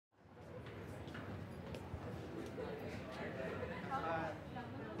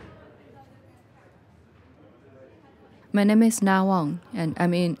My name is Niall Wang, and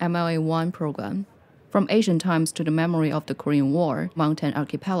I'm in MLA1 program. From ancient times to the memory of the Korean War, mountain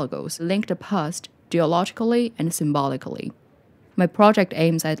archipelagos link the past geologically and symbolically. My project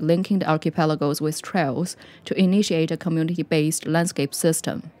aims at linking the archipelagos with trails to initiate a community-based landscape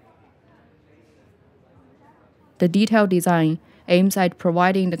system. The detailed design aims at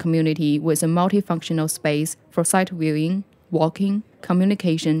providing the community with a multifunctional space for sight viewing, walking,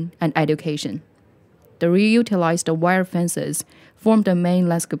 communication, and education. The reutilized wire fences form the main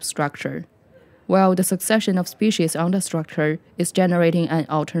landscape structure, while the succession of species on the structure is generating an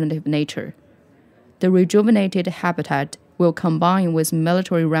alternative nature. The rejuvenated habitat will combine with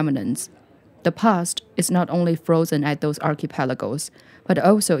military remnants. The past is not only frozen at those archipelagos, but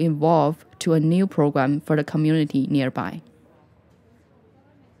also evolve to a new program for the community nearby.